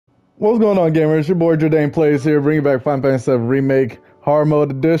What's going on, gamers? Your boy Jordan Plays here, bringing back Final Fantasy VII Remake Hard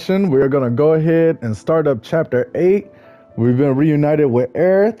Mode Edition. We are going to go ahead and start up Chapter 8. We've been reunited with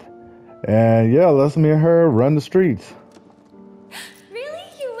Aerith. And yeah, let's me and her run the streets. Really?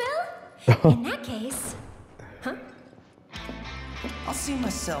 You will? In that case... Huh? I'll see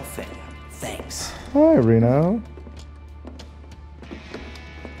myself in. Thanks. Hi, Reno.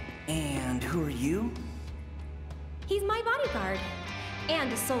 And who are you? He's my bodyguard.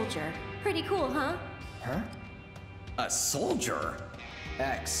 And a soldier. Pretty cool, huh? Huh? A soldier?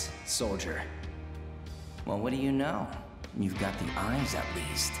 Ex-soldier. Well, what do you know? You've got the eyes, at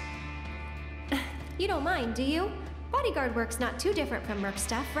least. You don't mind, do you? Bodyguard work's not too different from merc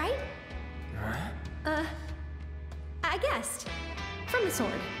stuff, right? Huh? I guessed. From the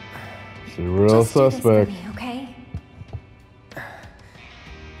sword. She's a real Just do this for suspect. me, okay?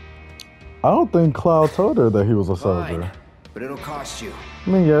 I don't think Cloud told her that he was a soldier. Fine, but it'll cost you. I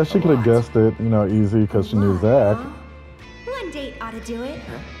mean, yeah, she could have guessed it, you know, easy because she knew Zack. Huh? One date ought to do it.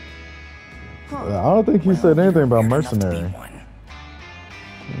 I don't think he said anything about mercenary.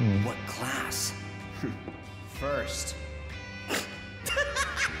 What class? First.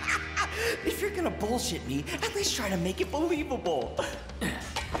 If you're gonna bullshit me, at least try to make it believable.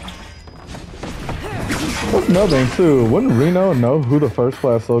 That's another thing, too. Wouldn't Reno know who the first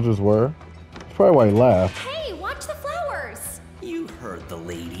class soldiers were? That's probably why he laughed. Hey, watch the flowers! You heard the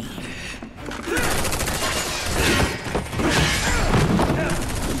lady.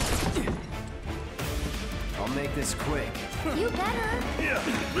 I'll make this quick. You better.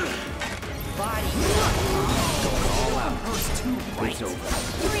 Body. Going all out. Hers too, right? It's over.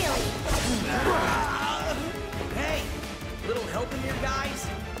 Really? Hey, little help in here, guys?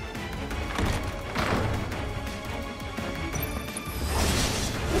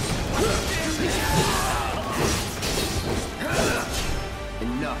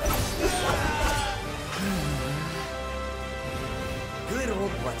 Enough. Good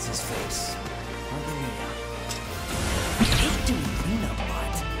old what's his face? Margarita. I hate doing cleanup,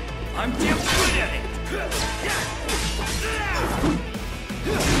 but I'm damn good at it.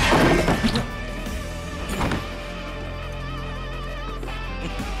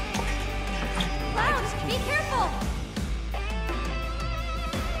 Cloud, be careful!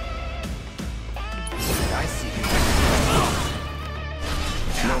 I see you.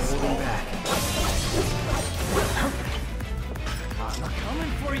 No holding back. I'm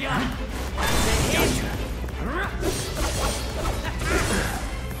coming for ya.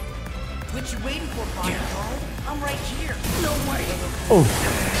 What you waiting for, bodyguard? I'm right here. No way. Oh,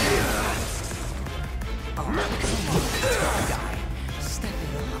 Oh, come on, guy. Step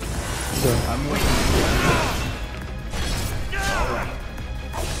it up. I'm waiting. All right.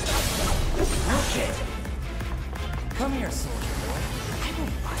 Okay. Come here, soldier boy. I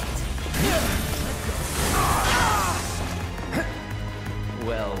will fight.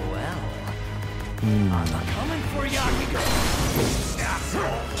 Well, well. I'm coming for ya. Here we go.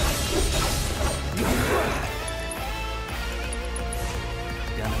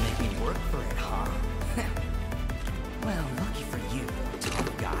 Gonna make me work for it, huh? Well, lucky for you,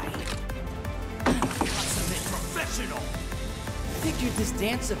 tough guy. Consummate professional. Figured this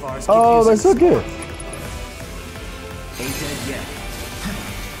dance of ours could oh, use they a took it. Ain't dead yet.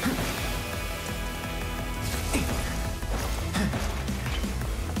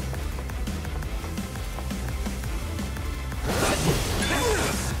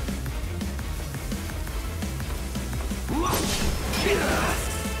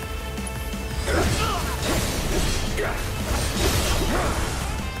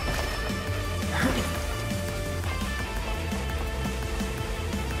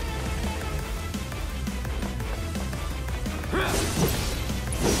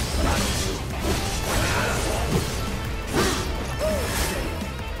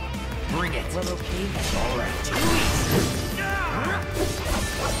 Bring it. Well, okay, that's all right. Too easy.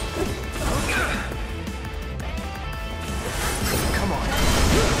 Come on.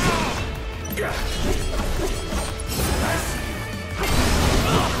 I see you.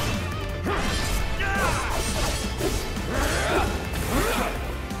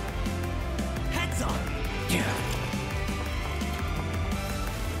 Heads up. Yeah.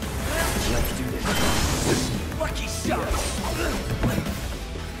 Let's do this. Lucky shot.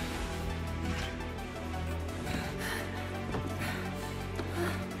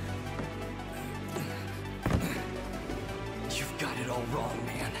 You've got it all wrong,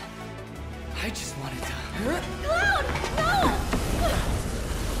 man. I just wanted to... Cloud! No!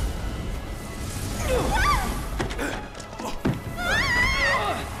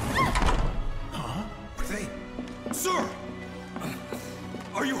 Sir!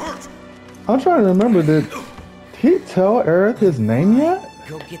 Are you hurt! I'm trying to remember, did he tell Aerith his name yet?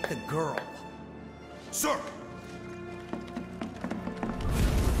 Go get the girl. Sir!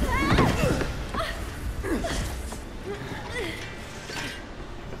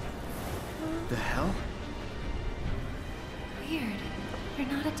 The hell? Weird. They're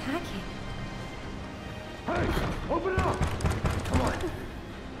not attacking. Hey, open it up! Come on.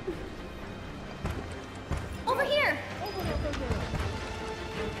 Over here!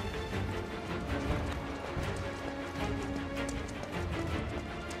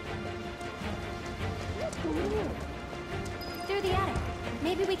 Through the attic.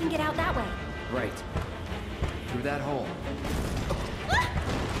 Maybe we can get out that way. Right. Through that hole.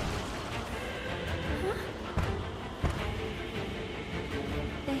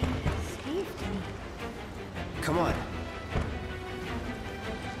 They saved me. Come on.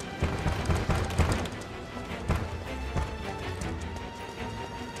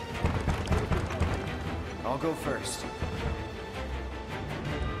 I'll go first.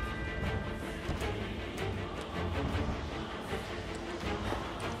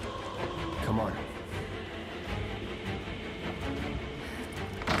 Come on.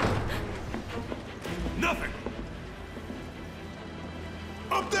 Nothing!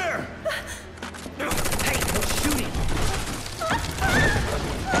 Up there! Hey, no shooting!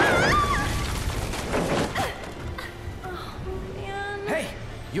 Man. Hey,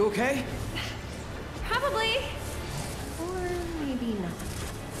 you okay? Probably. Or maybe not.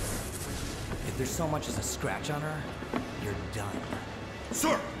 If there's so much as a scratch on her, you're done.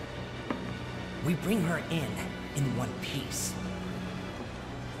 Sir! We bring her in one piece.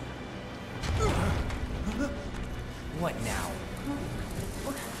 What now?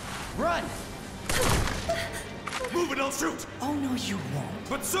 Run! Move it, I'll shoot! Oh, no, you won't.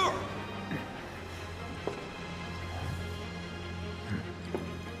 But sir!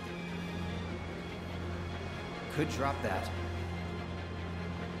 Could drop that.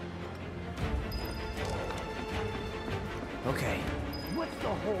 Okay. What's the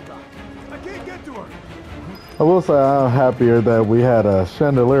holdup? I can't get to her. I will say I'm happier that we had a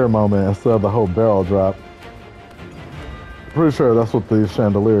chandelier moment instead of the whole barrel drop. Pretty sure that's what these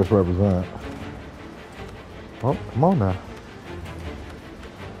chandeliers represent. Oh, come on now.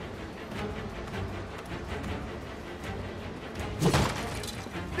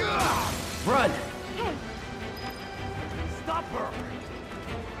 Run! Stop her!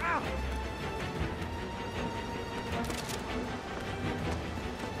 Ow.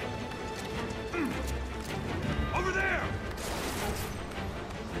 Over there!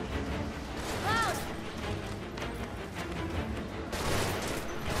 Cloud!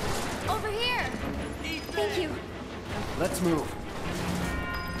 Over here! Thank you. Let's move.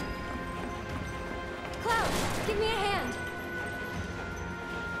 Cloud, give me a hand.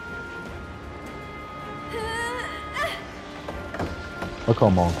 Oh,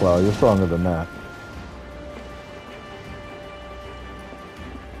 come on, Cloud. You're stronger than that.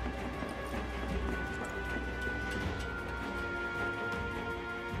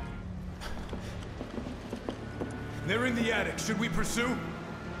 They're in the attic. Should we pursue?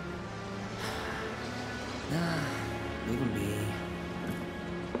 Leave him be.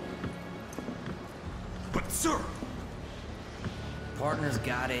 But sir! Partner's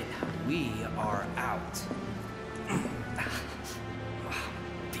got it. We are out.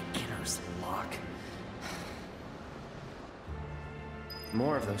 Beginner's luck.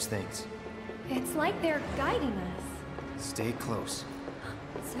 More of those things. It's like they're guiding us. Stay close.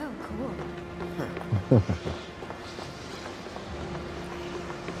 So cool.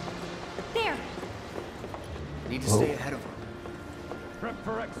 There! Need to stay ahead of them. Prep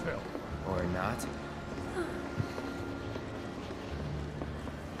for exfil. Or not.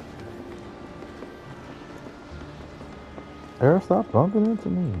 Aerith, stop bumping into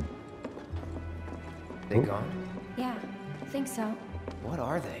me. They gone? Yeah, I think so. What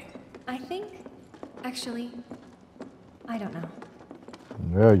are they? I think... Actually, I don't know.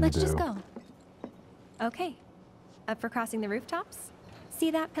 Yeah, you Let's do. just go. Okay. Up for crossing the rooftops? See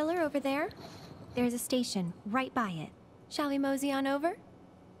that pillar over there? There's a station right by it. Shall we mosey on over?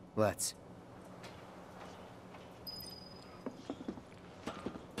 Let's.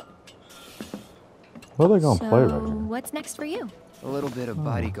 What are they gonna play right So, here? what's next for you? A little bit of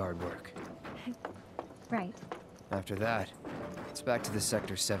bodyguard work. Right. After that, it's back to the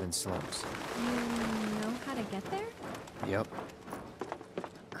Sector 7 slums. You know how to get there? Yep.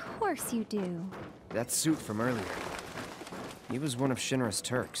 Of course you do. That suit from earlier. He was one of Shinra's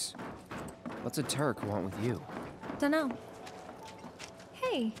Turks. What's a Turk want with you? Dunno.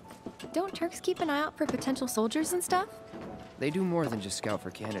 Hey, don't Turks keep an eye out for potential soldiers and stuff? They do more than just scout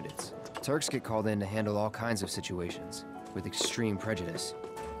for candidates. Turks get called in to handle all kinds of situations, with extreme prejudice.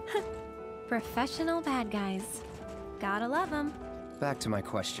 Professional bad guys. Gotta love them. Back to my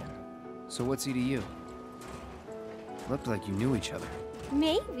question. So what's he to you? Looked like you knew each other.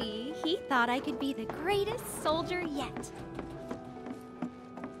 Maybe he thought I could be the greatest soldier yet.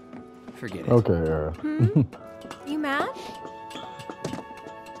 Forget it. Okay, Era. You mad?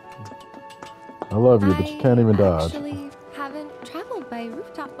 I love you, but you can't even dodge. I actually haven't traveled by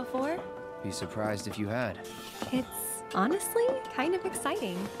rooftop before. Be surprised if you had. It's honestly kind of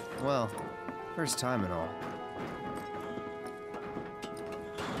exciting. Well, first time and all.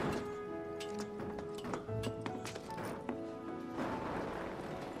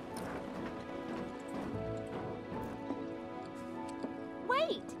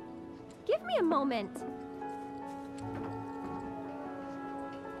 Wait! Give me a moment.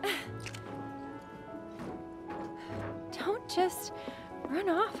 Don't just run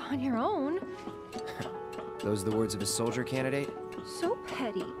off on your own. Those the words of a soldier candidate? So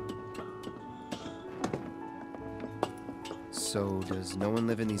petty. So, does no one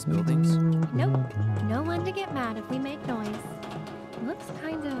live in these buildings? Nope. No one to get mad if we make noise. Looks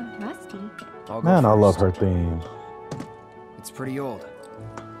kinda rusty. I'll go Man, I love first. her theme. It's pretty old.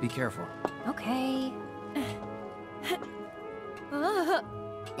 Be careful. Okay.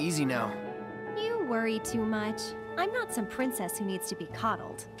 Easy now. You worry too much. I'm not some princess who needs to be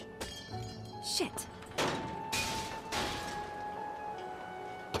coddled. Shit.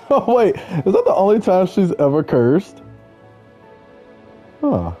 Oh wait, is that the only time she's ever cursed?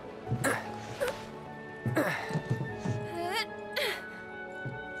 Huh.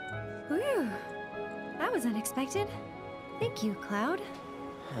 Whew. That was unexpected. Thank you, Cloud.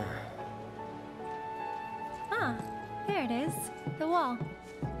 Ah, there it is. The wall.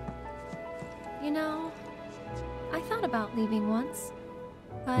 You know, I thought about leaving once,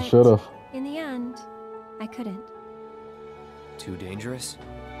 but You should've. in the end, I couldn't. Too dangerous?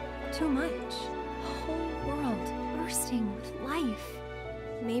 Too much. A whole world bursting with life.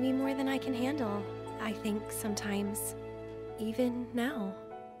 Maybe more than I can handle, I think sometimes. Even now.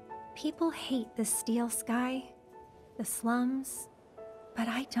 People hate the steel sky, the slums, but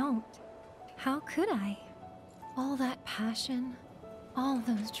I don't. How could I? All that passion, all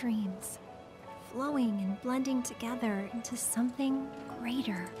those dreams, flowing and blending together into something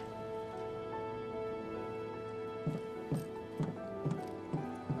greater.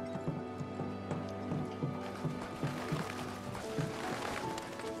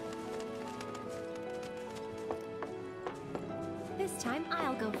 This time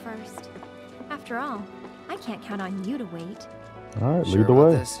I'll go first. After all, I can't count on you to wait. Alright, Sure lead the about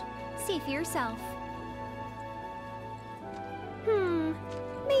way. this? See for yourself.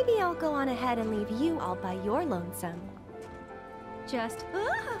 Maybe I'll go on ahead and leave you all by your lonesome. Just,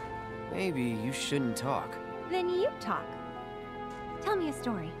 Maybe you shouldn't talk. then you talk. Tell me a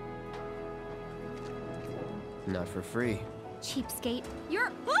story. Not for free. Cheapskate.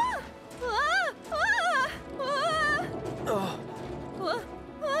 You're, Oh,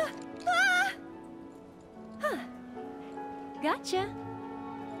 Gotcha.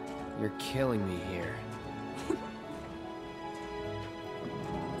 you're killing me here.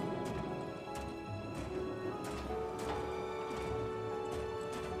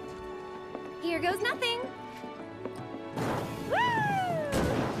 Here goes nothing. Woo!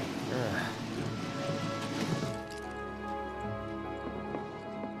 Ugh.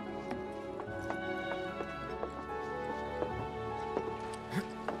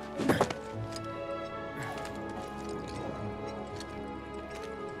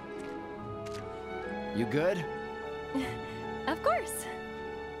 You good? Of course.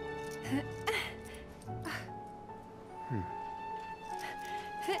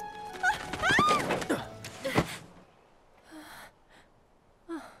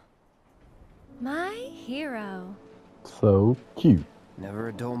 My hero. So cute. Never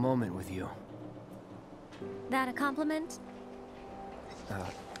a dull moment with you. That a compliment?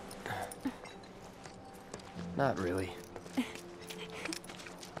 Not really.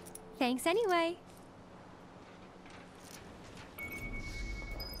 Thanks anyway.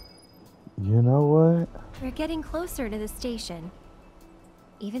 You know what? We're getting closer to the station.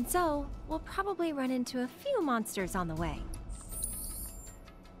 Even so, we'll probably run into a few monsters on the way.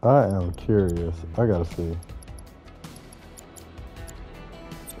 I am curious. I gotta see.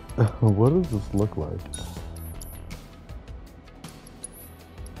 What does this look like?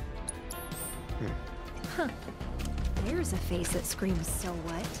 There's a face that screams, so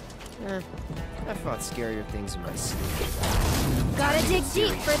what? I fought scarier things in my sleep. Gotta dig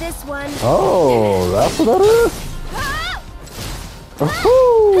deep for this one. Oh, that's what that is?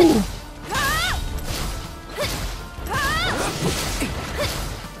 Woohoo!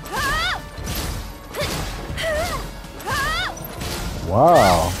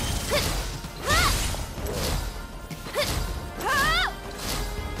 Wow.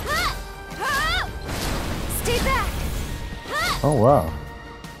 Stay back. Oh wow.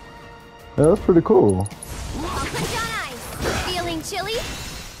 Yeah, that's pretty cool. I'll put you on ice. Feeling chilly?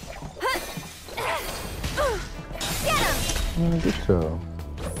 Get him! Yeah, good job.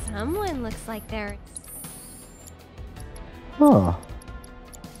 Someone looks like they're... Huh.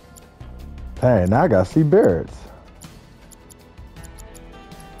 Hey, now I gotta see Barrett's.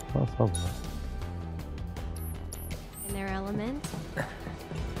 What's up, man? in their element.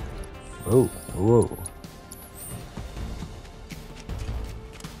 Oh, whoa.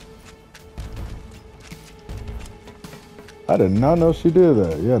 I did not know she did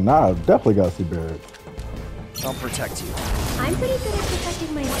that. Yeah, now I definitely got to see Barrett. I'll protect you. I'm pretty good at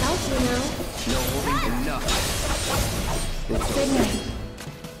protecting myself, you know. No holding enough. Good night.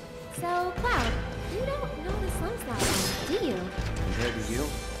 So, Cloud, you don't know the slums that well, do you? Compared to you?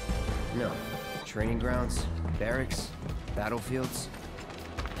 No. Training grounds, barracks, battlefields.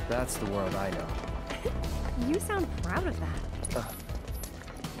 That's the world I know. You sound proud of that.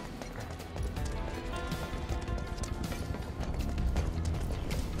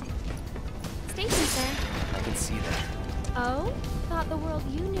 Station, sir. I can see that. Oh? Thought the world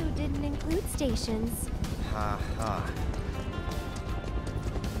you knew didn't include stations. Ha ha.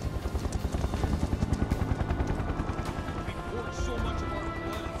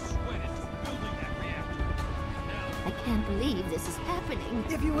 I can't believe this is happening.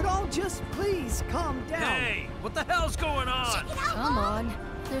 If you would all just please calm down. Hey, what the hell's going on? Come on.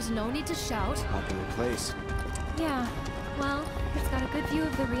 There's no need to shout. Popular place. Yeah, well, it's got a good view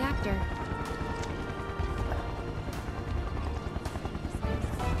of the reactor.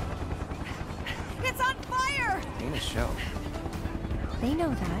 It's on fire! Ain't a show. They know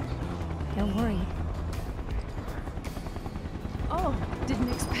that. Don't worry. Oh, didn't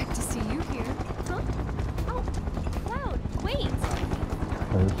expect to see you here. Huh? Oh, Cloud, wait!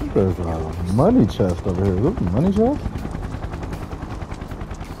 Hey, there's a money chest over here. Is this a money chest?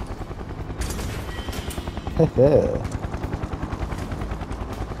 Hehe.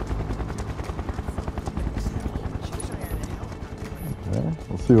 Okay,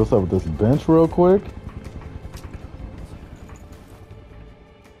 let's see what's up with this bench real quick.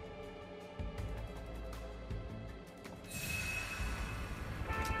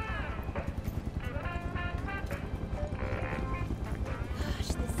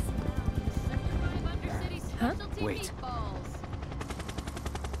 Huh? Wait.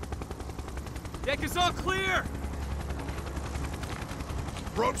 Deck is all clear!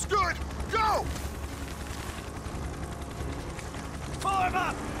 Rope's good! Go! Form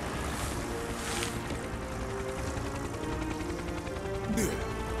up!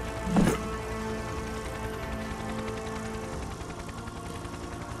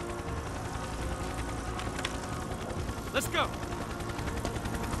 Let's go!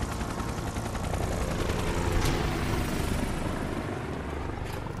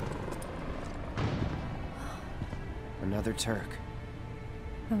 Another Turk.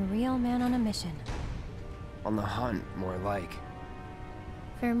 A real man on a mission. On the hunt, more like.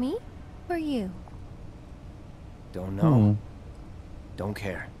 For me? For you? Don't know. Don't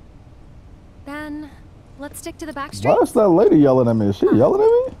care. Then, let's stick to the back Why streets. is that lady yelling at me? Is she yelling at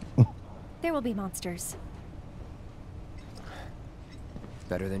me? There will be monsters.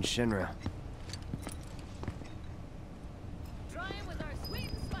 Better than Shinra. Try it with our sweet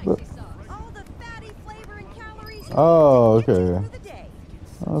and spicy sauce. All the fatty flavor and calories you Oh, need to get you okay. through the day.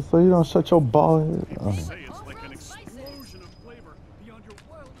 Oh, so you don't shut your ball head. Oh. Say it's like an explosion of flavor beyond your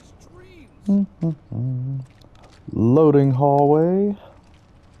wildest dreams. Loading hallway.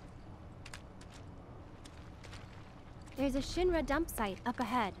 There's a Shinra dump site up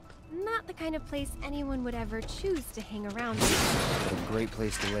ahead. Not the kind of place anyone would ever choose to hang around in. A great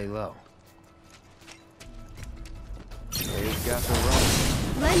place to lay low. They've got the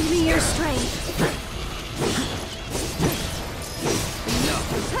run. Lend me your strength.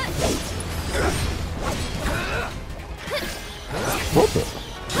 What the?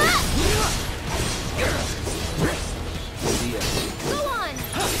 See ya. Go on!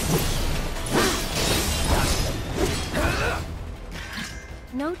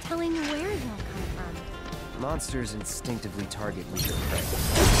 No telling where they'll come from. Monsters instinctively target weaker prey.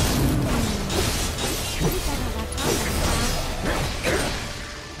 You better watch out.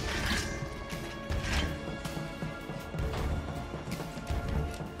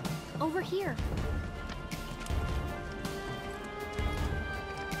 Over here.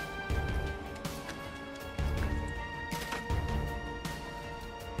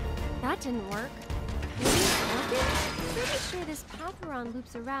 That didn't work. Maybe it's broken? Pretty sure this path we're on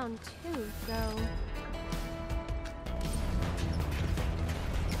loops around too, so...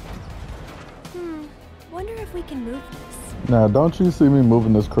 Wonder if we can move this. Now, don't you see me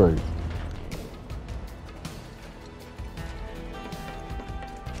moving this crate?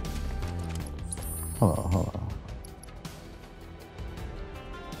 Hold on, hold on.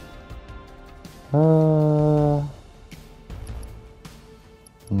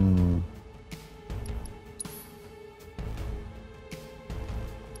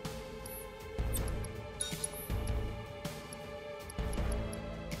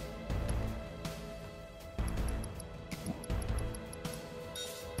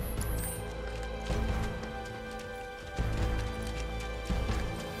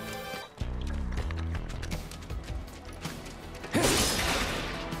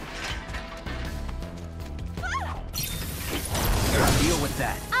 Deal with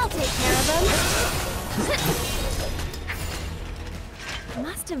that. I'll take care of them.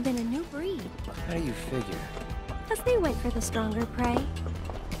 Must have been a new breed. How do you figure? Because they went for the stronger prey.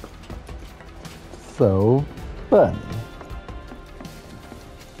 So funny.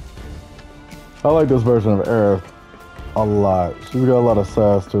 I like this version of Aerith a lot. She's got a lot of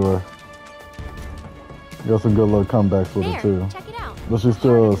sass to her. Got some good little comebacks with her too. Check it out. But she's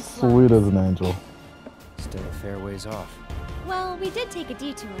still as sweet as an angel. Still a fair ways off. Well, we did take a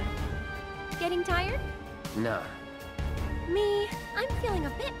detour. Getting tired? Nah. Me, I'm feeling a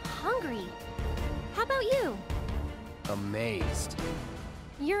bit hungry. How about you? Amazed.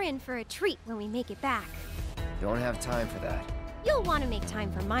 You're in for a treat when we make it back. Don't have time for that. You'll want to make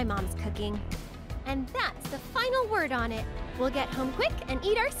time for my mom's cooking. And that's the final word on it. We'll get home quick and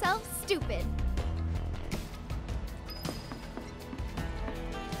eat ourselves stupid.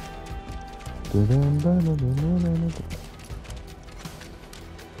 We'll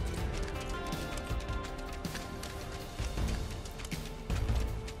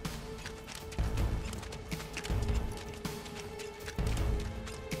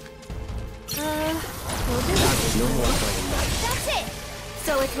do this. No more fighting. That's it!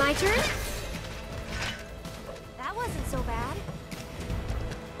 So it's my turn? That wasn't so bad.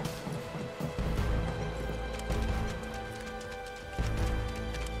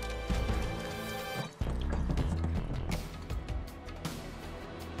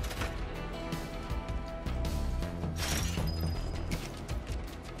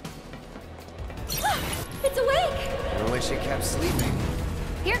 It's awake! I wish it kept sleeping.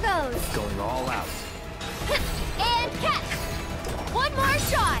 Here goes. Going all out. And catch! One more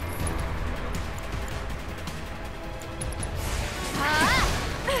shot!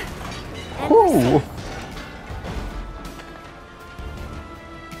 And we're Ooh. safe.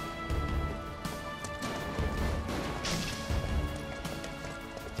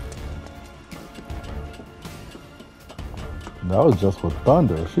 That was just with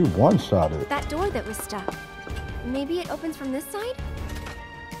thunder. She one-shotted. That door that was stuck. Maybe it opens from this side?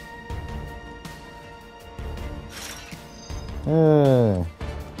 Hey.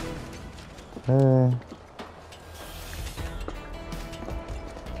 Hey.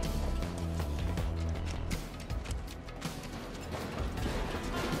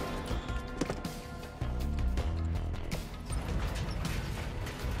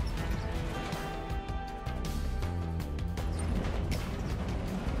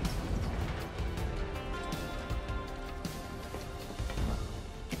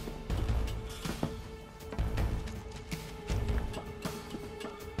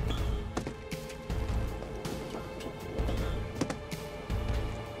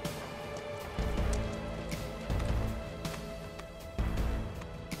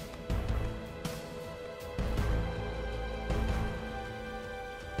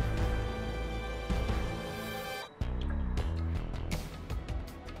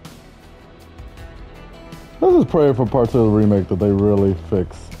 Let's just pray for parts of the remake that they really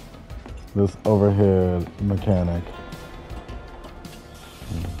fix this overhead mechanic.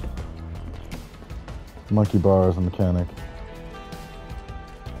 Monkey bars and mechanic.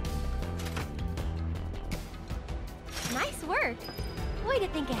 Nice work. Way to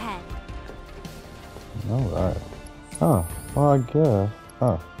think ahead. Alright. Huh. Well, I guess.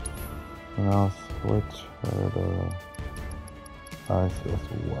 Huh. And I'll switch her to ice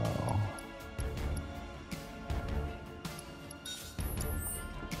as well.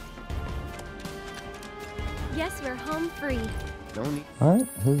 Yes, we're home free. No need Alright,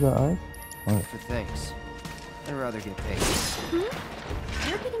 who's got ice? Alright. for thanks. I'd rather get paid.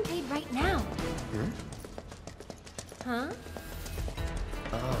 You're getting paid right now. Huh?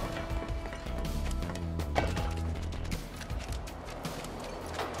 Oh.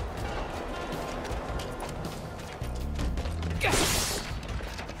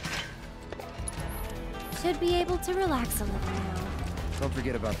 should be able to relax a little now. Don't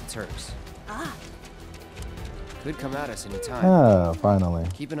forget about the Turks. Ah, Could come at us anytime. Ah, finally.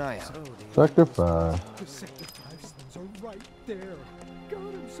 Keep an eye out. Sector 5. The Sector 5 things are right there. God,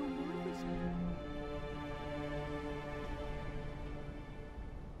 I'm so nervous.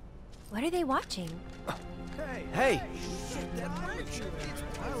 what are they watching? Hey!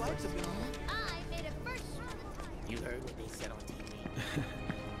 I like the You heard what they said on TV.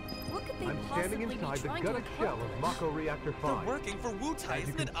 What could they I'm standing inside the gutted shell of Mako Reactor 5. Working for Wutai, As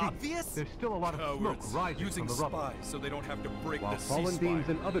you isn't can it see, obvious? there's still a lot of smoke rising using from the rubble. spies so they don't have to break While the fallen ceasefire. beams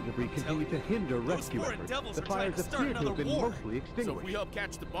and other debris continue to hinder Those rescue foreign efforts, devils the are trying fires to start appear to have another been war. mostly So extinguished. if we help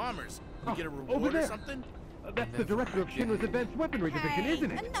catch the bombers, we get a over reward there. or something? That's the director of Shinra's Advanced Weaponry Division,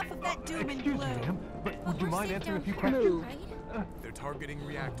 isn't it? Enough of that doom and Excuse me, gloom. ma'am, but would you we're mind safe answering a down few here, questions? right? They're targeting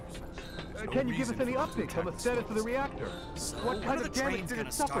reactors. There's no Can you give us reason any for them to updates on the attack status of the us. reactor? So, What when kind are of the damage trains did gonna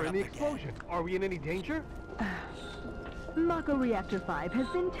it suffer start in the up again? explosion? Are we in any danger? Mako Reactor 5 has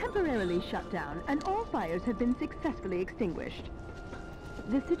been temporarily shut down, and all fires have been successfully extinguished.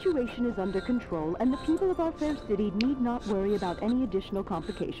 The situation is under control, and the people of our fair city need not worry about any additional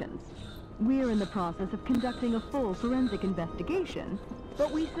complications. We're in the process of conducting a full forensic investigation,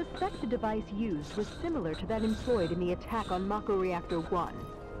 but we suspect the device used was similar to that employed in the attack on Mako Reactor 1.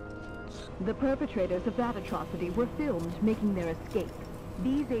 The perpetrators of that atrocity were filmed making their escape.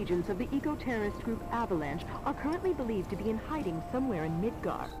 These agents of the eco-terrorist group Avalanche are currently believed to be in hiding somewhere in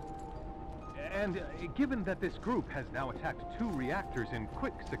Midgar. And given that this group has now attacked 2 reactors in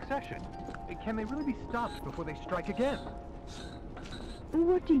quick succession, can they really be stopped before they strike again?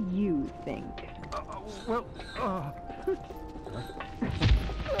 What do you think?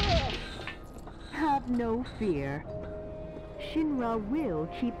 Have no fear. Shinra will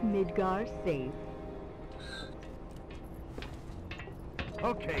keep Midgar safe.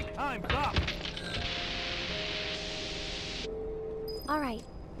 Okay, time's up! All right,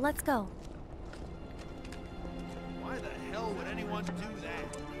 let's go. Why the hell would anyone do that?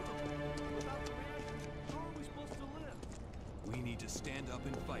 How are we supposed to live? We need to stand up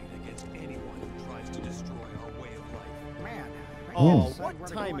and fight against anyone who tries to destroy our way of life. Man. Oh, what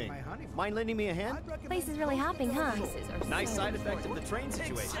timing. Mind lending me a hand? Place is really hopping, huh? Nice side effect of the train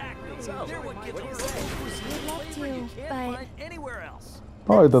situation. So, what do you say? I'd love to, but Anywhere else?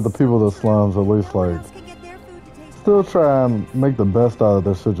 I like that the people of the slums at least No one like else can get their food to taste still try and make the best out of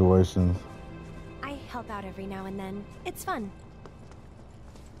their situations. I help out every now and then. It's fun.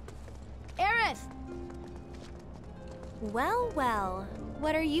 Aerith! Well, well.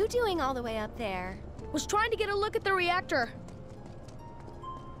 What are you doing all the way up there? Was trying to get a look at the reactor.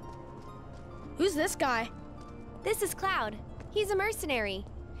 Who's this guy? This is Cloud. He's a mercenary.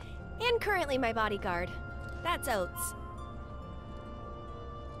 And currently my bodyguard. That's Oates.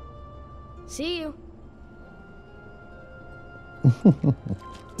 See you.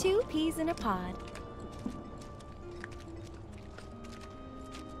 2 peas in a pod.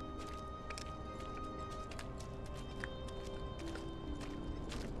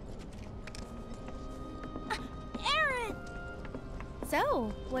 Aerith!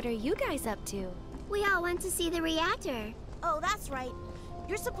 So, what are you guys up to? We all went to see the reactor. Oh, that's right.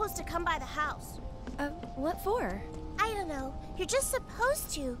 You're supposed to come by the house. What for? I don't know. You're just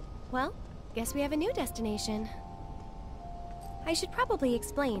supposed to. Well, guess we have a new destination. I should probably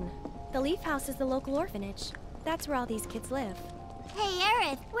explain. The Leaf House is the local orphanage. That's where all these kids live. Hey,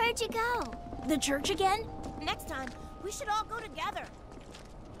 Aerith, where'd you go? The church again? Next time, we should all go together.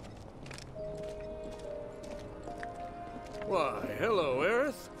 Why, hello,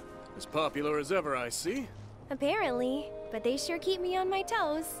 Aerith. As popular as ever, I see. Apparently, but they sure keep me on my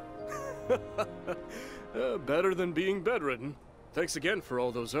toes. Better than being bedridden. Thanks again for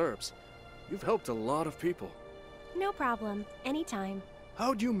all those herbs. You've helped a lot of people. No problem. Anytime.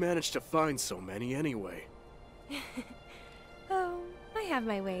 How'd you manage to find so many anyway? Oh, I have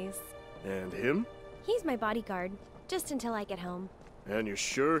my ways. And him? He's my bodyguard, just until I get home. And you're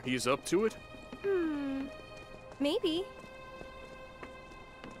sure he's up to it? Maybe.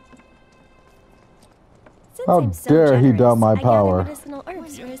 Since How I'm so dare he generous, doubt my I gather power. medicinal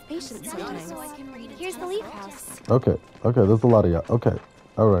herbs for his patients sometimes. Here's the Leaf House. Okay, there's a lot of y'all. Okay,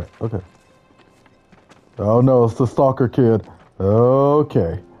 alright, okay. Oh no, it's the stalker kid.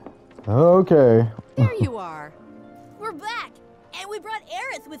 Okay. There you are. We're back, and we brought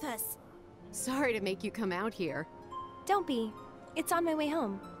Aerith with us. Sorry to make you come out here. Don't be. It's on my way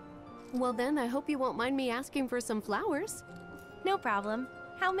home. Well then, I hope you won't mind me asking for some flowers. No problem.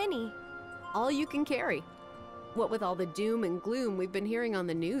 How many? All you can carry. What with all the doom and gloom we've been hearing on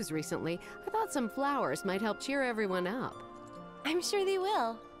the news recently, I thought some flowers might help cheer everyone up. I'm sure they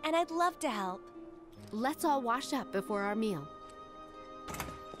will, and I'd love to help. Let's all wash up before our meal.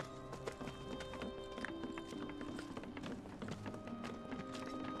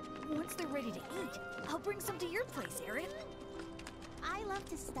 Once they're ready to eat, I'll bring some to your place, Aerith. I love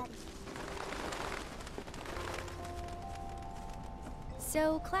to study.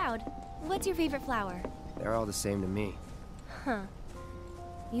 So, Cloud, what's your favorite flower? They're all the same to me. Huh.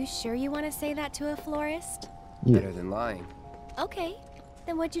 You sure you want to say that to a florist? Better than lying. Okay.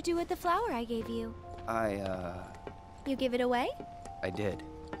 Then what'd you do with the flower I gave you? You give it away? I did.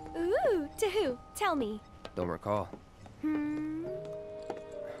 Ooh, to who? Tell me. Don't recall.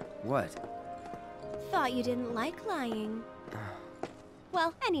 What? Thought you didn't like lying.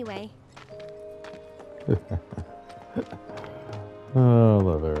 Well, anyway. Oh, I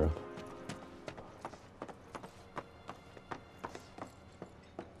love Aerith.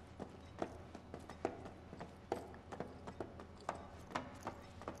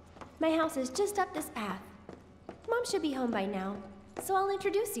 My house is just up this path. Mom should be home by now, so I'll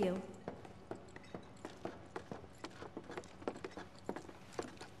introduce you.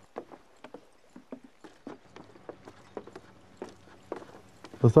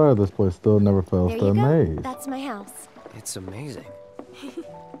 The side of this place still never fails There to you go. amaze. That's my house. It's amazing.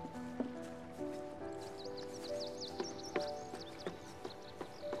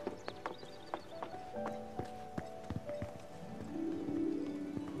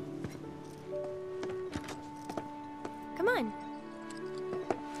 Come on.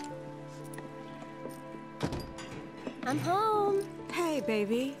 I'm home. Hey,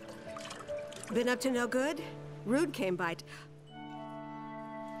 baby. Been up to no good? Rude came by.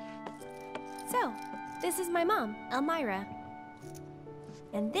 So, this is my mom, Elmira.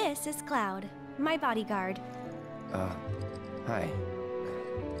 And this is Cloud, my bodyguard. Hi.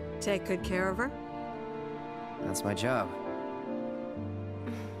 Take good care of her? That's my job.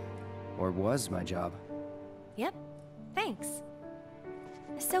 Or was my job. Yep, thanks.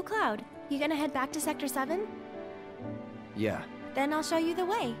 So, Cloud, you gonna head back to Sector 7? Yeah. Then I'll show you the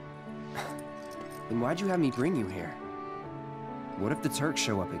way. Then why'd you have me bring you here? What if the Turks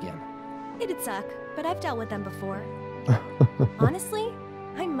show up again? It'd suck, but I've dealt with them before. Honestly,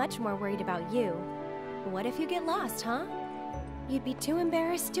 I'm much more worried about you. What if you get lost, huh? You'd be too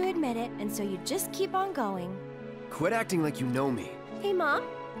embarrassed to admit it, and so you'd just keep on going. Quit acting like you know me. Hey, Mom,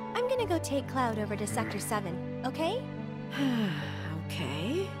 I'm gonna go take Cloud over to Sector 7, okay?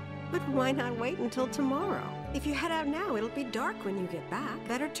 Okay. But why not wait until tomorrow? If you head out now, it'll be dark when you get back.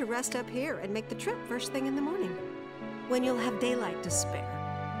 Better to rest up here and make the trip first thing in the morning, when you'll have daylight to spare.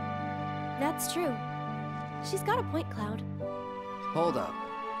 That's true. She's got a point, Cloud. Hold up.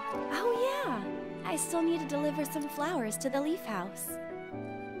 Oh yeah, I still need to deliver some flowers to the Leaf House.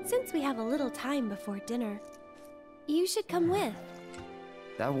 Since we have a little time before dinner, you should come with.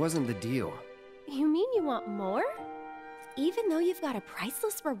 That wasn't the deal. You mean you want more? Even though you've got a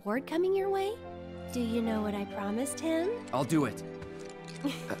priceless reward coming your way? Do you know what I promised him? I'll do it.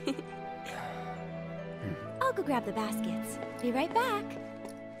 I'll go grab the baskets. Be right back.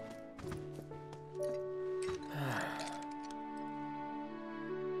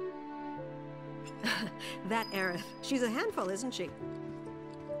 That Aerith. She's a handful, isn't she?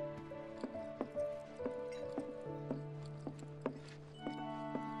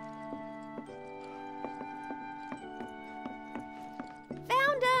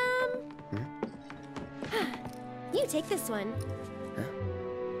 Found him! You take this one.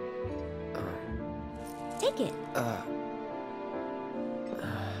 Take it.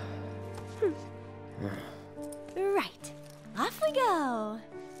 Right. Off we go.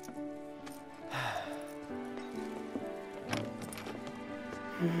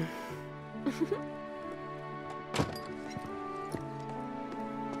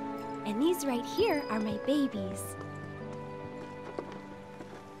 And these right here are my babies.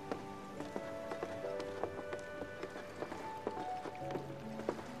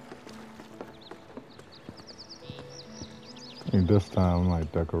 I think this time I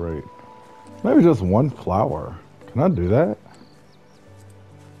might decorate. Maybe just one flower. Can I do that?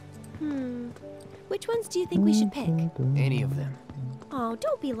 Which ones do you think we should pick? Any of them. Oh,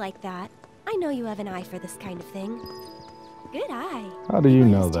 don't be like that. I know you have an eye for this kind of thing. Good eye. How do you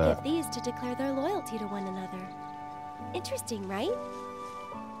People know used to that? give these to declare their loyalty to one another. Interesting, right?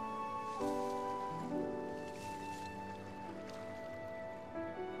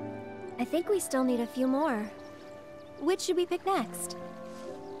 I think we still need a few more. Which should we pick next?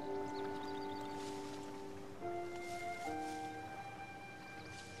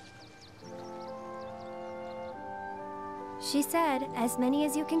 She said, as many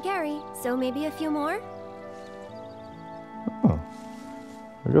as you can carry, so maybe a few more? Oh.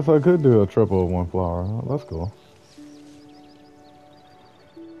 I guess guess I could do a triple with one flower. That's cool.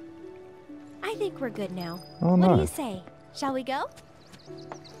 I think we're good now. Oh, what do you nice. say? Shall we go?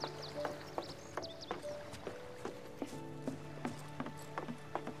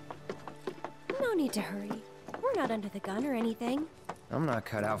 No need to hurry. We're not under the gun or anything. I'm not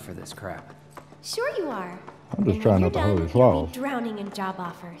cut out for this crap. Sure you are. I'm just And trying when not to you're hold done, these you'll flowers. be drowning in job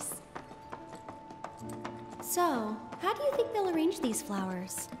offers. So, how do you think they'll arrange these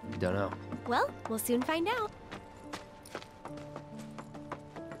flowers? Dunno. Well, we'll soon find out.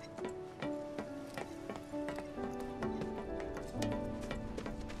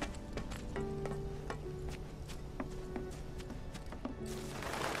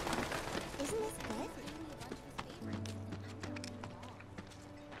 Isn't this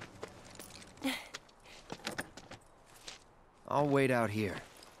good? I'll wait out here.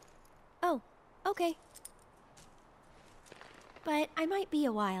 Oh, okay. But I might be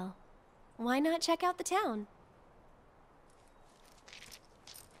a while. Why not check out the town?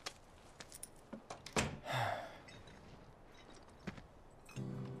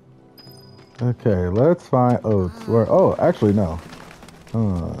 Okay, let's find oats. Where? Oh, actually, no.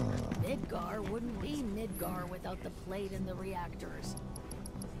 Midgar wouldn't be Midgar without the plate and the reactors.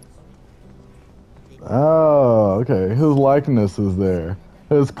 Oh, okay. His likeness is there.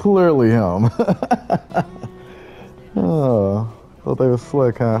 It's clearly him. Oh, thought they were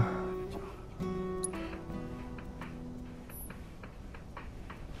slick, huh?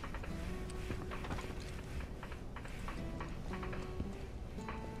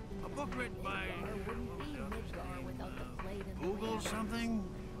 A book written by Google something?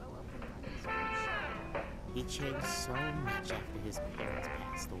 He changed so much after his parents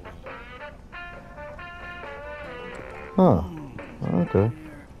passed away. Huh. Okay.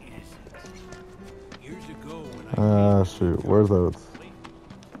 Years ago when Shoot. Where's oats?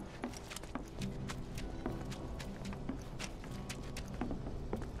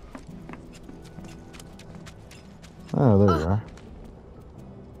 Oh, there you are.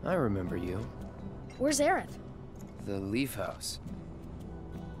 I remember you. Where's Aerith? The Leaf House.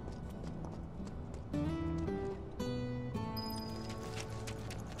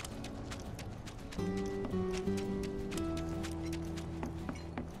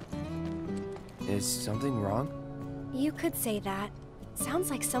 Is something wrong? You could say that. Sounds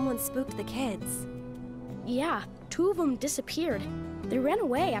like someone spooked the kids. Yeah, 2 of them disappeared. They ran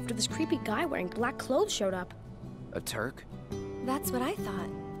away after this creepy guy wearing black clothes showed up. A Turk? That's what I thought,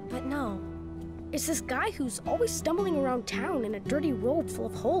 but no. It's this guy who's always stumbling around town in a dirty robe full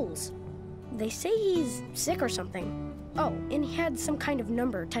of holes. They say he's sick or something. Oh, and he had some kind of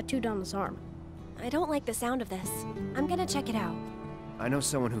number tattooed on his arm. I don't like the sound of this. I'm gonna check it out. I know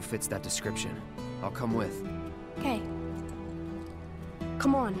someone who fits that description. I'll come with. Okay.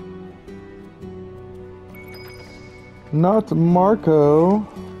 Come on. Not Marco.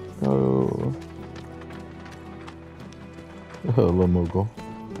 Oh. Hello, Mogul.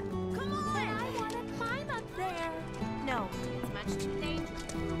 Come on, I want to climb up there. No, it's much too dangerous.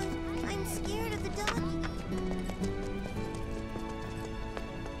 I'm scared of the dog.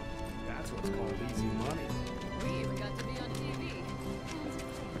 that's what's called easy money. We even got to be on TV.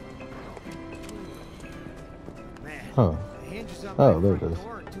 Man, Huh. the hinges on Oh, my there it front is.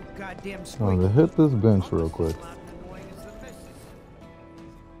 door are too goddamn I'm squeaky. gonna hit this bench real quick. Annoying as the missus.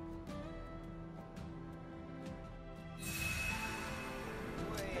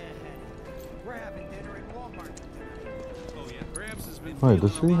 Way ahead. We're having dinner at Walmart tonight. Oh yeah, Gramps has been Wait,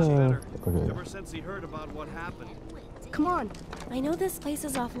 does feeling she a lot have? better Okay. ever since he heard about what happened. Come on. I know this place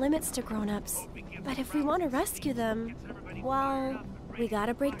is off limits to grown-ups, but if we want to rescue them, well, we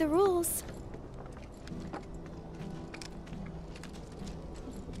gotta break the rules.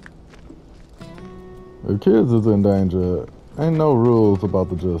 If kids is in danger, ain't no rules about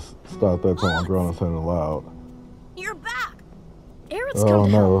to just stop that someone grown and saying it loud. You're back. Aerith's Oh come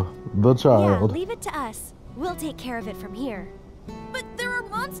to help. no, the Yeah, child. leave it to us. We'll take care of it from here. But there are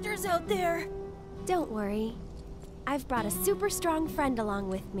monsters out there. Don't worry. I've brought a super strong friend along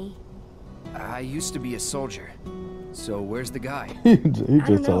with me. I used to be a soldier. So where's the guy? he I don't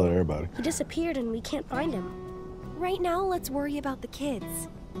just telling know. everybody. He disappeared and we can't find him. Right now, let's worry about the kids.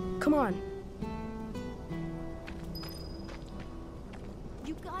 Come on.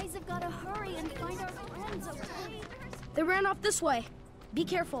 You guys have got to hurry and find our friends, okay? They ran off this way. Be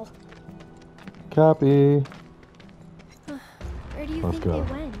careful. Copy. Where do you Let's think go.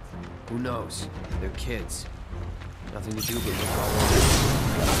 they went? Who knows? They're kids. Nothing to do but look all over.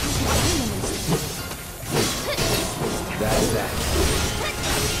 That's that.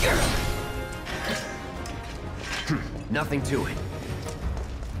 Nothing to it.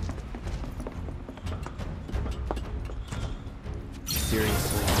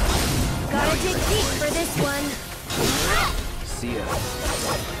 Seriously. Gotta dig deep for this one. See ya.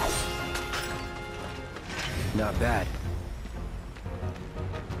 Not bad.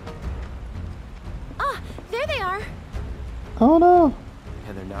 Ah, there they are. Oh no.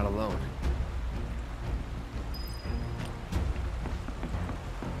 And they're not alone.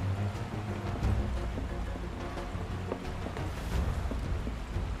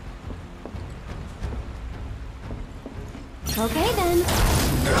 Okay then.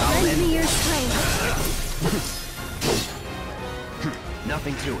 Lend me your strength.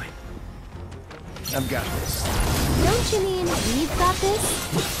 Nothing to it. I've got this. Don't you mean we've got this?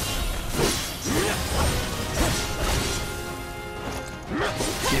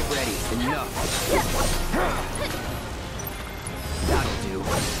 Get ready. Enough. That'll do.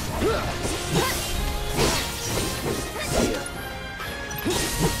 See ya.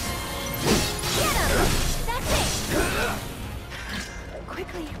 Get him! That's it!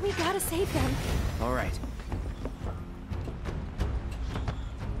 Quickly, we gotta save them. All right.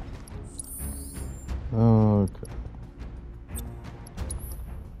 Okay.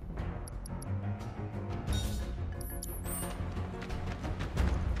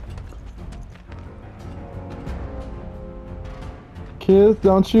 Kids,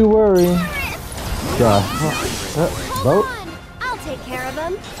 don't you worry. God. Hold on! I'll take care of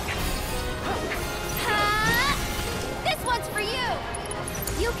them. This one's for you!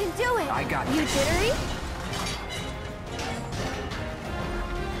 You can do it! I got you this. jittery?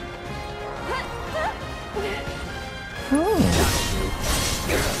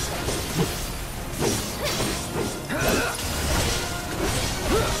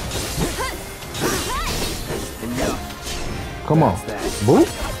 Come on. Boop.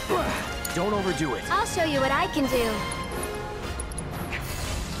 Don't overdo it. I'll show you what I can do.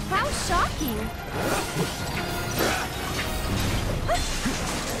 How shocking!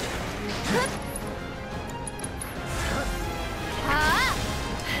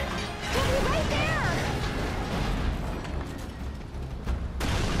 Right there!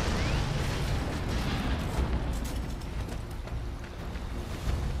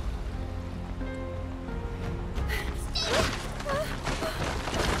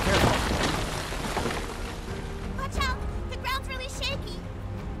 Watch out! The ground's really shaky.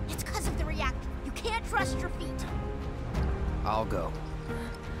 It's because of the reactor. You can't trust your feet. I'll go.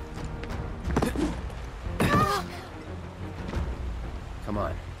 Come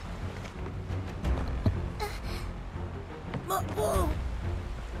on.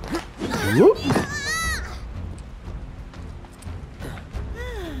 Whoop.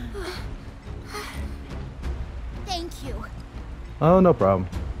 Thank you. Oh, no problem.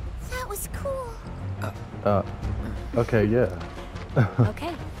 That was cool. Okay, yeah.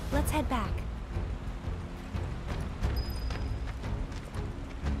 Okay, let's head back.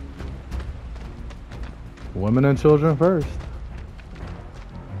 Women and children first.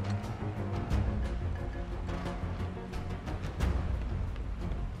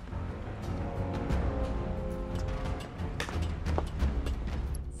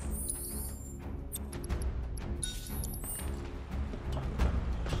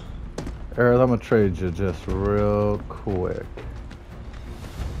 Earl, I'm gonna trade you just real quick.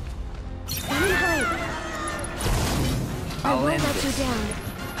 I won't let you down.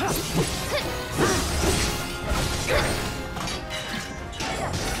 How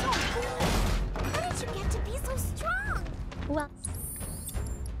did you get to be so strong? Well,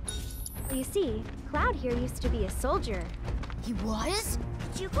 you see, Cloud here used to be a soldier. He was?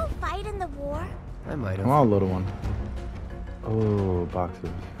 Did you go fight in the war? I might have. Come on, little one. Oh, boxes.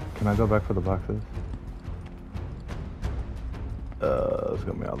 Can I go back for the boxes? It's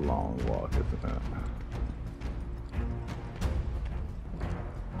gonna be a long walk, isn't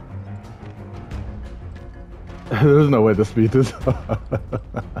it? There's no way to speed this up.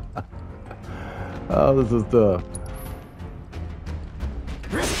 Oh, this is tough.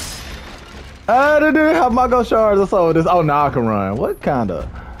 I didn't have my go shards. I saw this. Oh, now I can run. What kind of?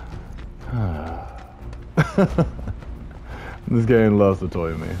 This game loves to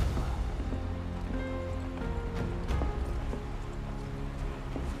toy me.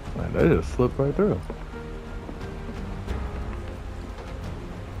 Man, they just slipped right through.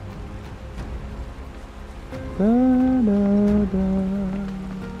 Da, da, da.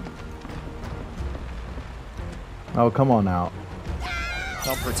 Oh, come on now.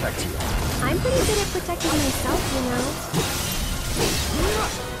 I'll protect you. I'm pretty good at protecting myself, you know.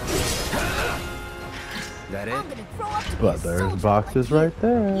 That it? I'm gonna grow up to be But a there's soldier boxes like right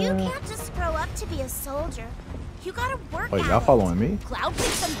there. you. You can't just grow up to be a soldier. You gotta work Wait, at y'all it. following me? Cloud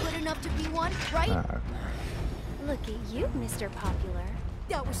thinks I'm good enough to be one, right? Alright. Look at you, Mr. Popular.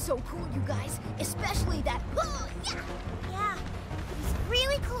 That was so cool, you guys. Especially that. Yeah, it was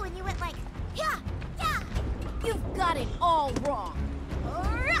really cool, and you went like, yeah. You've got it all wrong.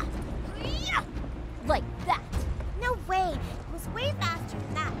 Like that. No way. It was way faster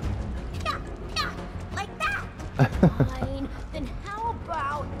than that. Yeah, like that. Fine. Then how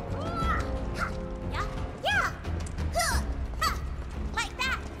about? Yeah. Like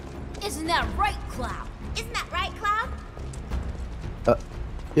that. Isn't that right, Cloud? Isn't that right, Cloud?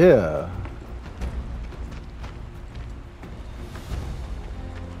 Yeah.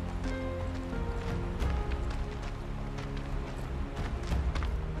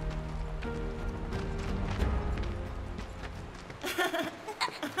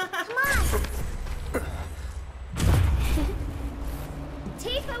 Come on.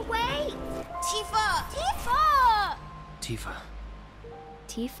 Tifa, wait. Tifa. Tifa.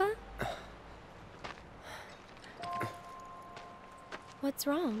 Tifa? What's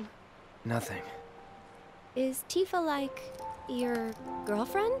wrong? Nothing. Is Tifa like your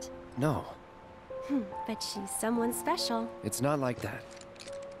girlfriend? No. But she's someone special. It's not like that.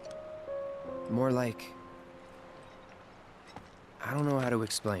 More like... I don't know how to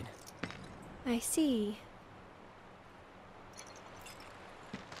explain. I see.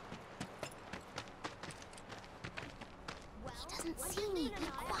 He doesn't see me. Be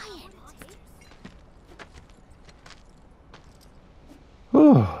quiet.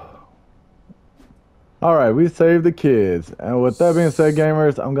 Alright, we saved the kids. And with that being said,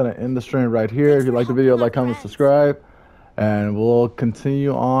 gamers, I'm going to end the stream right here. If you like the video, like, comment, subscribe. And we'll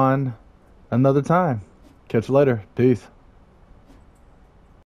continue on another time. Catch you later. Peace.